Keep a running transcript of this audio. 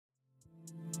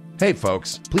Hey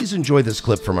folks, please enjoy this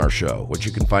clip from our show, which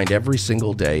you can find every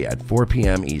single day at 4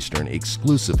 p.m. Eastern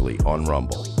exclusively on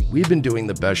Rumble. We've been doing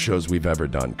the best shows we've ever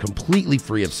done, completely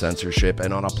free of censorship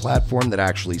and on a platform that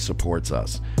actually supports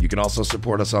us. You can also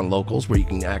support us on Locals, where you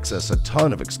can access a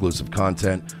ton of exclusive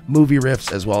content, movie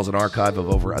riffs, as well as an archive of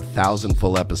over 1,000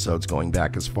 full episodes going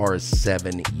back as far as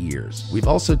 7 years. We've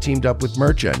also teamed up with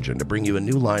Merch Engine to bring you a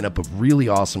new lineup of really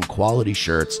awesome quality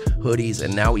shirts, hoodies,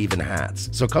 and now even hats.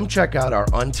 So come check out our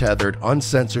untethered,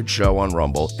 uncensored show on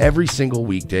Rumble every single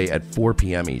weekday at 4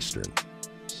 p.m. Eastern.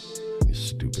 You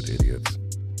stupid idiots.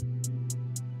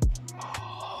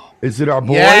 Is it our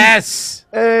boy? Yes!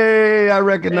 Hey, I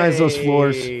recognize those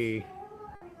floors.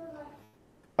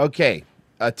 Okay,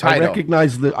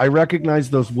 title. I recognize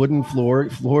those wooden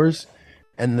floors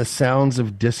and the sounds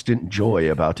of distant joy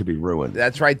about to be ruined.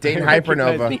 That's right, Dayton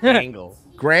Hypernova.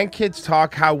 Grandkids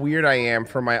talk how weird I am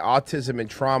for my autism and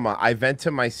trauma. I vent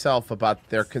to myself about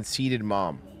their conceited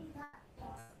mom.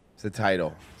 It's the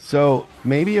title. So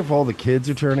maybe if all the kids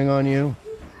are turning on you,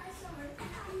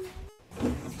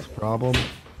 it's a problem.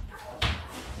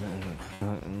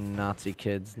 Nazi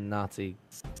kids, Nazi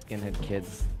skinhead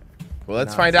kids. Well,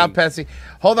 let's find out, Pessy.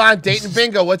 Hold on, Dayton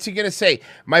Bingo. What's he gonna say?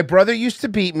 My brother used to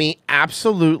beat me.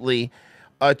 Absolutely.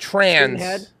 Trans.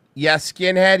 Skinhead? Yes,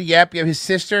 skinhead. Yep. His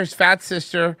sister, his fat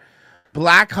sister.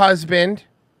 Black husband.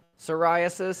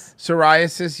 Psoriasis.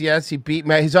 Psoriasis. Yes, he beat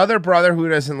me. His other brother, who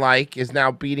doesn't like, is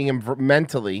now beating him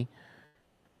mentally.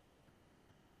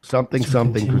 Something,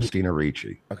 Christina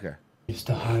Ricci. Okay. Used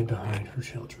to hide behind her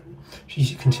children.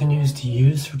 She continues to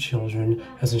use her children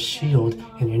as a shield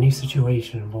in any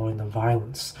situation involving the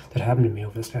violence that happened to me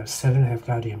over this past 7.5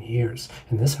 goddamn years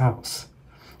in this house.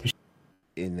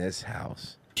 In this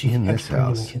house. She kept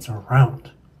bringing the kids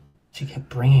around. She kept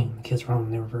bringing the kids around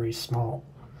when they were very small.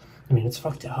 I mean, it's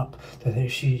fucked up that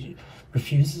she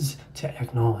refuses to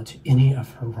acknowledge any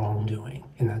of her wrongdoing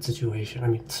in that situation. I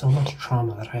mean, so much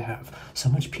trauma that I have, so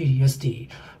much PTSD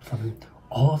from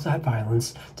all of that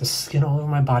violence, the skin all over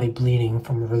my body bleeding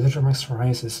from residual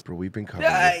psoriasis. Bro, we've been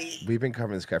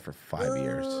covering this guy for 5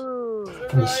 years.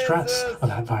 From the stress of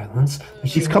that violence.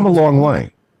 He's come a long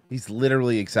way. He's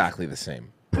literally exactly the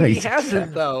same. He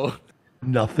hasn't, though.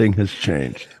 Nothing has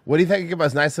changed. What do you think about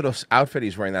his nice little outfit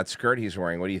he's wearing, that skirt he's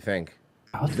wearing? What do you think?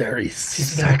 Very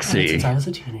sexy. Since I was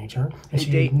a teenager, and Hey,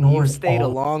 she Dayton, ignored you've stayed a all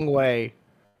long way.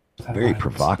 that Very violence.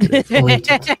 provocative.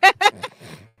 Blatant.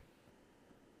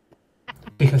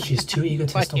 Because she's too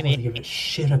egotistical to give a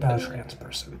shit about a trans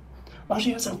person. While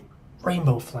she has a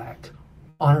rainbow flag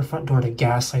on her front door to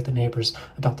gaslight the neighbors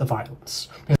about the violence.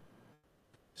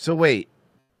 So wait,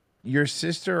 your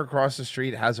sister across the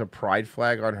street has a pride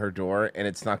flag on her door and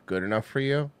it's not good enough for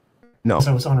you? No. So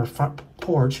I was on her front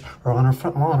porch or on her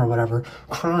front lawn or whatever,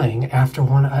 crying after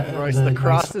one. Royce, the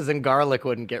crosses and garlic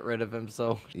wouldn't get rid of him,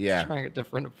 so yeah, trying a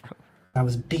different approach. I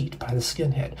was beat by the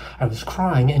skinhead. I was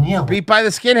crying and yelling. Beat by the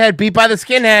skinhead. Beat by the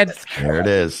skinhead. There it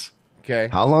is. Okay.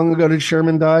 How long ago did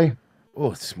Sherman die?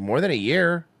 Oh, it's more than a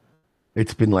year.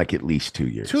 It's been like at least 2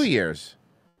 years. 2 years.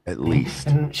 At least.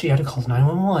 And she had to call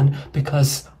 911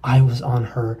 because I was on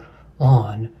her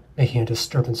lawn making a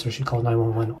disturbance, so she called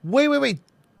 911. Wait.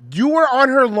 You were on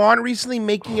her lawn recently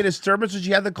making a disturbance, so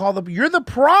she had to call the... You're the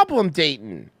problem,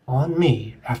 Dayton. On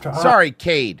me after Sorry,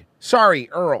 Cade. Sorry,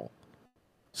 Earl.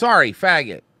 Sorry,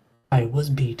 faggot. I was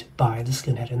beat by the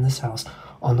skinhead in this house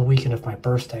on the weekend of my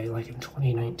birthday, like in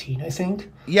 2019, I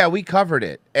think. Yeah, we covered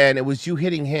it, and it was you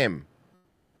hitting him.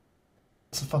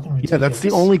 It's fucking ridiculous. Yeah, that's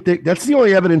the only thing. That's the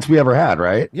only evidence we ever had,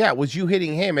 right? Yeah, it was you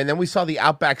hitting him, and then we saw the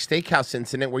Outback Steakhouse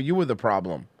incident where you were the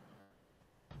problem.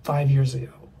 5 years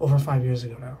ago. Over 5 years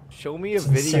ago now. Show me a It's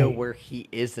video insane. where he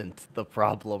isn't the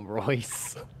problem,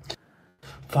 Royce.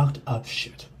 Fucked up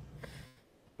shit.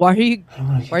 Why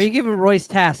are you giving Royce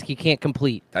tasks he can't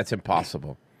complete? That's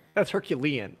impossible. That's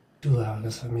Herculean. Too loud,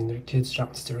 because I mean, there are kids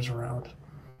downstairs around.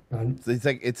 It's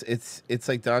like it's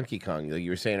like Donkey Kong. Like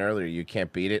you were saying earlier, you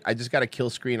can't beat it. I just got a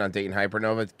kill screen on Dayton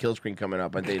Hypernova. Kill screen coming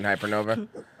up on Dayton Hypernova.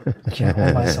 I can't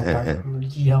hold myself back from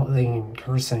yelling and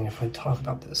cursing if I talk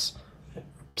about this. It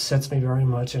upsets me very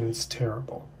much, and it's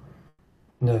terrible.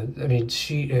 No, I mean,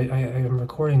 I am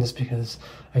recording this because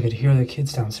I could hear the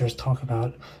kids downstairs talk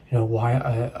about, you know, why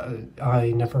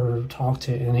I never talked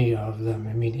to any of them.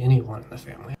 I mean, anyone in the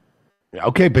family.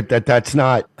 Okay, but that's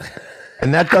not,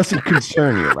 and that doesn't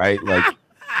concern you, right? Like,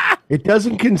 it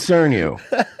doesn't concern you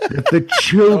that the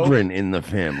children in the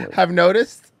family have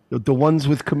noticed, the ones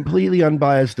with completely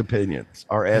unbiased opinions,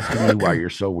 are asking you why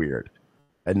you're so weird,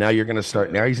 and now you're gonna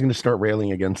start. Now he's gonna start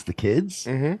railing against the kids.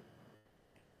 Mm-hmm.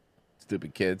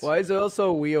 Stupid kids. Why is it all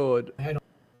so weird?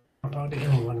 don't talk to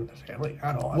anyone in the family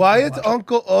at all. Why is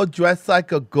Uncle O dressed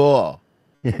like a girl?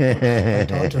 I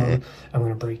talk to him, I'm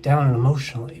going to break down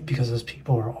emotionally because those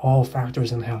people are all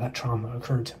factors in how that trauma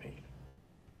occurred to me.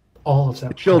 All of them.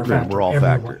 The children were all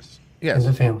factors. Yes.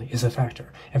 In the family is a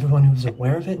factor. Everyone who's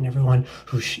aware of it and everyone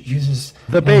who uses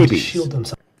the babies to shield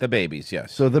themselves. The babies,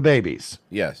 yes. So the babies.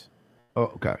 Yes.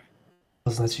 Oh, okay.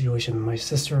 In that situation, my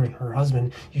sister and her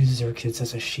husband uses their kids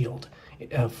as a shield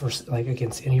for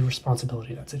against any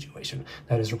responsibility in that situation.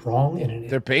 That is wrong, and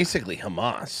they're basically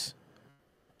Hamas.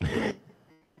 They're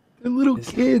little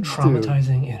kids,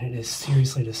 traumatizing, and it is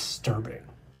seriously disturbing.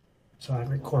 So I'm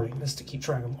recording this to keep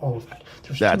track of all of that.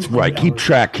 That's right. Keep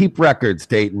track. Keep records,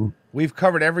 Dayton. We've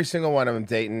covered every single one of them,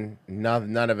 Dayton.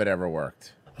 None of it ever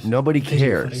worked. Nobody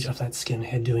cares. Footage of that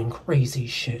skinhead doing crazy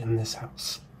shit in this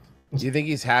house. Do you think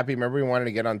he's happy? Remember we wanted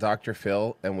to get on Dr.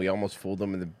 Phil, and we almost fooled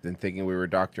him in thinking we were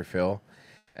Dr. Phil.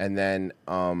 And then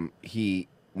he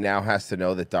now has to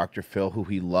know that Dr. Phil, who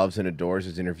he loves and adores,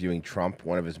 is interviewing Trump,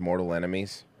 one of his mortal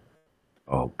enemies.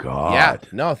 Oh, God. Yeah,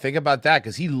 no, think about that,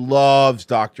 because he loves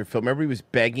Dr. Phil. Remember he was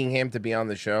begging him to be on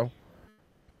the show?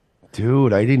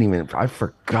 Dude, I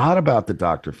forgot about the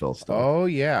Dr. Phil stuff. Oh,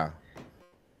 yeah.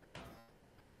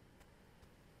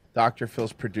 Dr.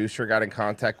 Phil's producer got in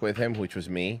contact with him, which was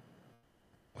me.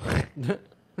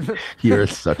 You're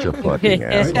such a fucking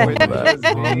asshole.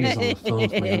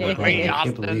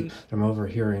 I'm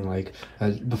overhearing,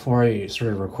 before I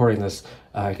started recording this,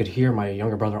 I could hear my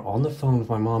younger brother on the phone with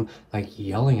my mom,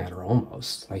 yelling at her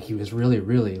almost. He was really,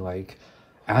 really,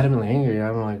 adamantly angry.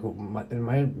 I'm like,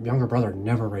 my younger brother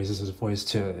never raises his voice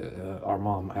to our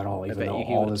mom at all, even though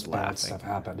all this bad stuff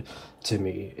happened to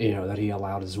me, that he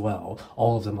allowed as well.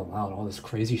 All of them allowed all this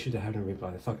crazy shit to happen to me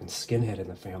by the fucking skinhead in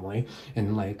the family.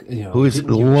 And who's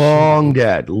long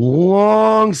dead,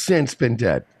 long since been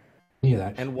dead.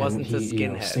 That. And wasn't a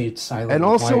skinhead. Stayed silent and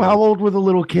also, how old were the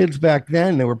little kids back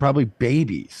then? They were probably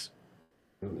babies.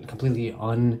 Completely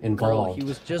uninvolved. He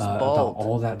was just about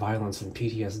all that violence and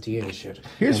PTSD and shit.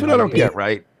 Here's what I don't get,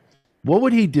 right? What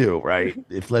would he do, right?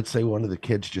 If, let's say, one of the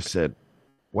kids just said,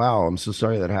 wow, I'm so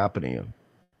sorry that happened to you.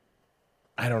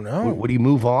 I don't know. Would he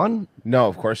move on? No,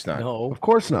 of course not. No. Of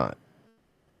course not.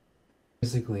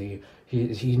 Basically,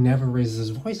 he never raises his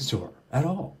voice to her at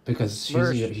all because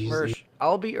Mersh,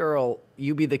 I'll be Earl,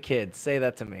 you be the kid. Say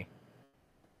that to me.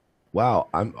 Wow,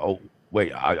 I'm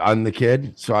the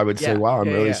kid, so I would say, wow, I'm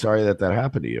really sorry that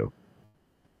happened to you.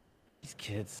 These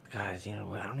kids, guys, I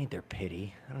don't need their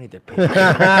pity. I don't need their pity.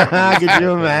 Could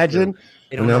you imagine?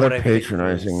 Another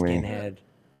patronizing me. Skinhead.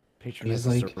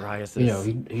 Patronizing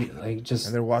psoriasis. He just...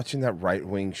 And they're watching that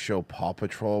right-wing show, Paw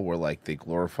Patrol, where, they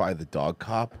glorify the dog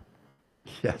cop.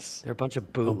 Yes. They're a bunch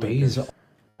of bootleggers. Obeys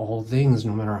all things,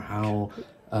 no matter how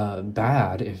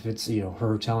bad, if it's,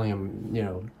 her telling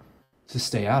him, to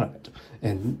stay out of it.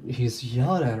 And he's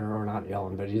yelling at her, or not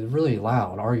yelling, but he's really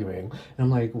loud, arguing. And I'm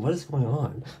like, what is going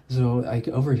on? So I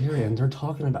overhear him, they're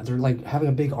having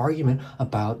a big argument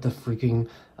about the freaking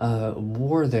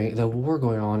war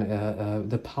going on,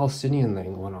 the Palestinian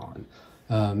thing going on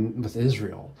with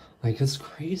Israel. It's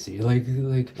crazy.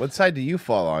 What side do you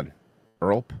fall on,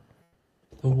 Earl?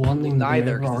 The one thing that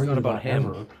neither, they ever argued about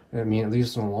him. Ever, at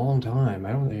least in a long time,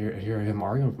 I don't hear him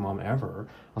arguing with mom ever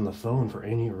on the phone for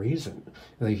any reason.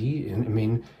 He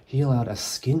allowed a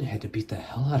skinhead to beat the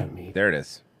hell out of me. There it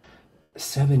is.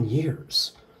 7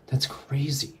 years. That's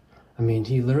crazy.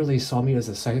 He literally saw me as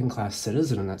a second-class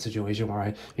citizen in that situation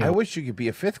where I wish you could be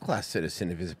a fifth-class citizen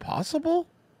if it's possible.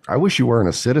 I wish you weren't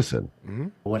a citizen. Mm-hmm.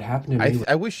 What happened to me...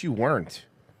 I wish you weren't.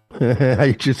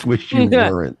 I just wish you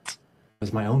weren't. It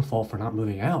was my own fault for not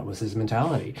moving out, was his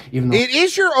mentality. Even though it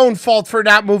is your own fault for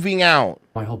not moving out.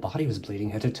 My whole body was bleeding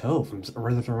head to toe from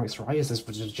rheumatoid psoriasis,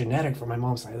 which is genetic from my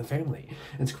mom's side of the family.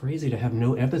 It's crazy to have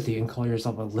no empathy and call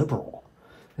yourself a liberal.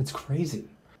 It's crazy.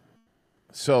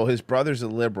 So his brother's a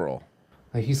liberal.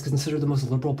 He's considered the most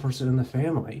liberal person in the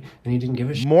family, and he didn't give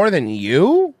a shit. More than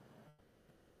you?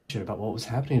 About what was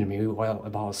happening to me while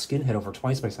about a skinhead over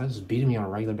twice my size was beating me on a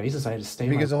regular basis. I had to stay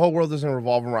because the whole world doesn't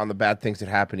revolve around the bad things that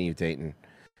happen to you, Dayton.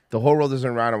 The whole world doesn't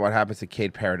revolve around what happens to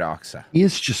Cade Paradoxa. He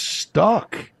is just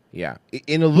stuck. Yeah,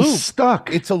 in a loop. He's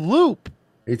stuck. It's a loop.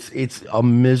 It's a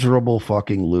miserable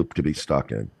fucking loop to be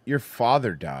stuck in. Your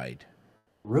father died.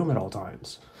 Room at all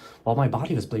times. While my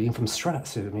body was bleeding from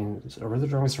stress. Rheumatoid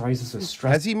psoriasis is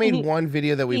stress. Has he made one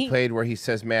video that we played where he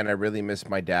says, man, I really miss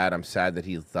my dad. I'm sad that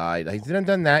he died. He hasn't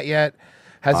done that yet.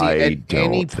 Has he at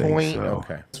any point? So.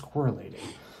 Okay. It's correlating.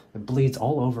 It bleeds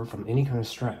all over from any kind of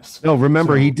stress. No,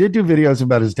 remember, he did do videos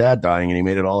about his dad dying, and he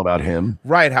made it all about him.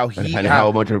 Right, how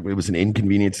much it was an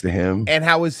inconvenience to him. And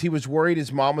he was worried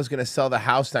his mom was going to sell the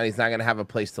house now. He's not going to have a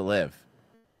place to live.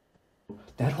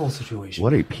 that whole situation.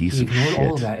 What a piece he of ignored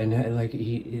all of shit. that, and like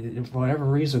for whatever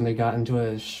reason, they got into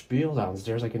a spiel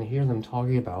downstairs. I can hear them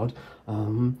talking about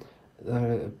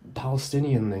the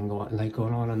Palestinian thing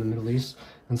going on in the Middle East.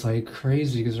 And it's like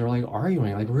crazy because they're like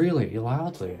arguing like really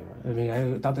loudly. I mean,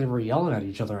 I thought they were yelling at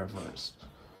each other at first.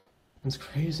 It's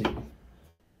crazy.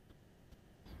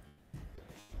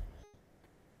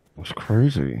 It's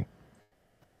crazy.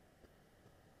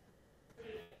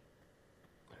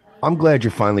 I'm glad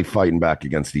you're finally fighting back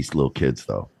against these little kids,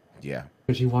 though. Yeah.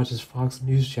 She watches Fox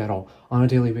News Channel on a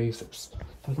daily basis.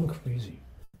 Fucking crazy.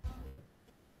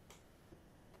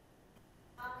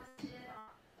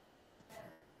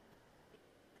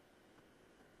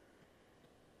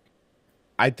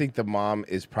 I think the mom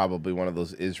is probably one of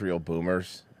those Israel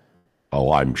boomers.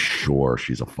 Oh, I'm sure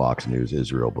she's a Fox News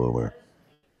Israel boomer.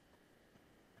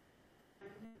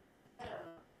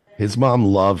 His mom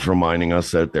loves reminding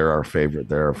us that they're our favorite.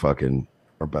 They're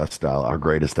our best ally, our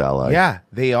greatest ally. Yeah,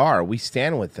 they are. We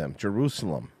stand with them.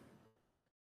 Jerusalem.